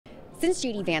Since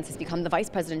JD Vance has become the vice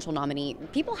presidential nominee,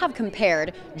 people have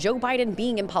compared Joe Biden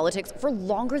being in politics for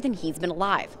longer than he's been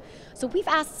alive. So we've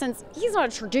asked, since he's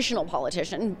not a traditional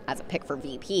politician as a pick for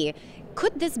VP,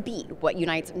 could this be what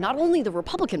unites not only the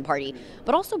Republican Party,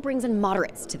 but also brings in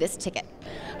moderates to this ticket?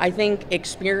 I think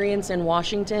experience in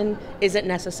Washington isn't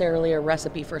necessarily a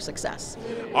recipe for success.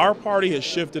 Our party has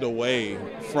shifted away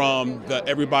from the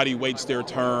everybody waits their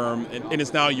term and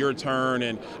it's now your turn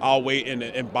and I'll wait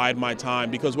and bide my time,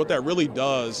 because what that really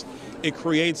does, it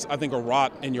creates, I think, a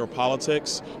rot in your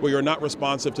politics where you're not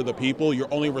responsive to the people.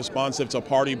 You're only responsive to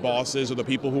party bosses or the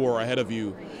people who are ahead of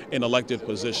you in elected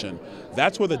position.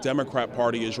 That's where the Democrat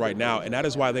Party is right now, and that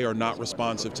is why they are not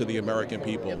responsive to the American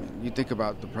people. You think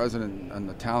about the president and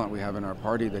the talent we have in our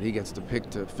party that he gets to pick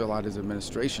to fill out his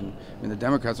administration. I mean, the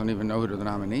Democrats don't even know who the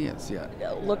nominee is yet.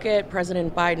 Look at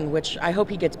President Biden, which I hope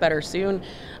he gets better soon.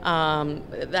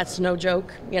 That's no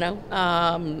joke, you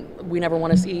know. We never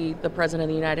want to see the president of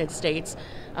the United States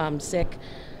sick.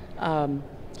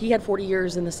 He had 40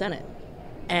 years in the Senate,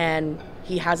 and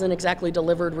he hasn't exactly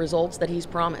delivered results that he's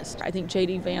promised. I think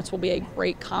JD Vance will be a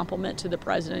great compliment to the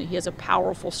president. He has a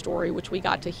powerful story, which we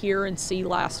got to hear and see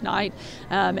last night,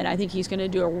 and I think he's going to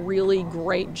do a really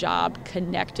great job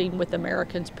connecting with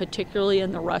Americans, particularly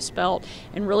in the Rust Belt,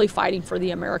 and really fighting for the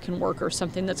American worker,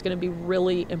 something that's going to be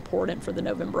really important for the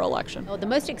November election. Well, the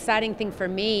most exciting thing for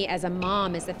me as a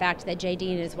mom is the fact that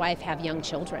JD and his wife have young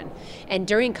children. And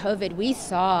during COVID, we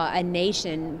saw a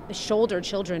nation shoulder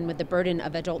children with the burden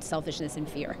of adult selfishness and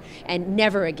fear. And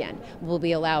never again will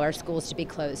we allow our schools to be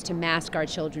closed, to mask our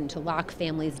children, to lock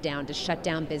families down, to shut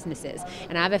down businesses.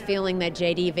 And I have a feeling that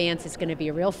JD Vance is going to be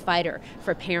a real fighter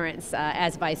for parents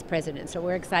as vice president. So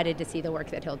we're excited to see the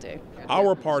work that he'll do.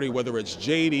 Our party, whether it's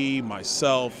JD,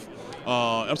 myself,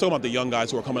 I'm talking about the young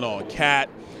guys who are coming on, Kat,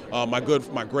 my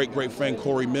great friend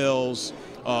Corey Mills,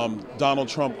 Donald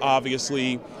Trump,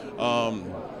 obviously.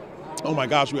 Oh my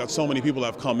gosh, we got so many people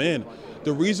that have come in.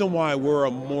 The reason why we're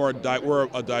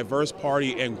a diverse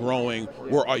party and growing,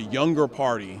 we're a younger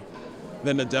party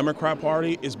than the Democrat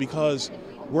Party, is because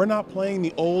we're not playing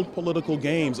the old political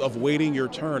games of waiting your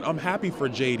turn. I'm happy for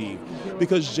JD,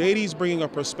 because JD's bringing a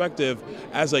perspective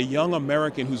as a young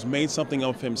American who's made something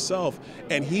of himself,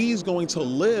 and he's going to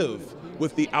live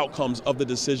with the outcomes of the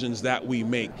decisions that we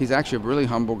make. He's actually a really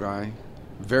humble guy.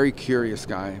 Very curious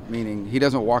guy, meaning he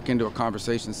doesn't walk into a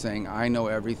conversation saying, I know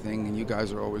everything and you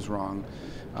guys are always wrong.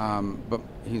 But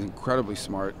he's incredibly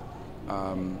smart.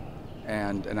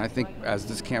 And I think as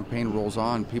this campaign rolls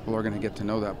on, people are going to get to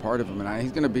know that part of him, and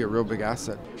he's going to be a real big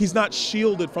asset. He's not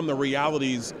shielded from the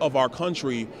realities of our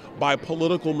country by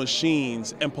political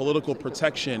machines and political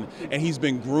protection, and he's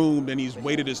been groomed and he's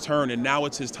waited his turn, and now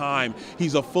it's his time.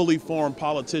 He's a fully formed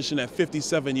politician at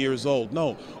 57 years old.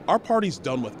 No, our party's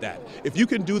done with that. If you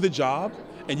can do the job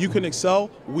and you can excel,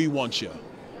 we want you.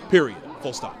 Period.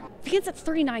 Full stop. Vance, at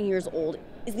 39 years old,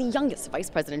 is the youngest vice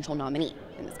presidential nominee,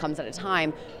 and this comes at a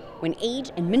time when age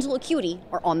and mental acuity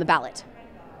are on the ballot.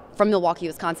 From Milwaukee,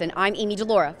 Wisconsin, I'm Amy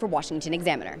DeLaura for Washington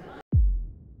Examiner.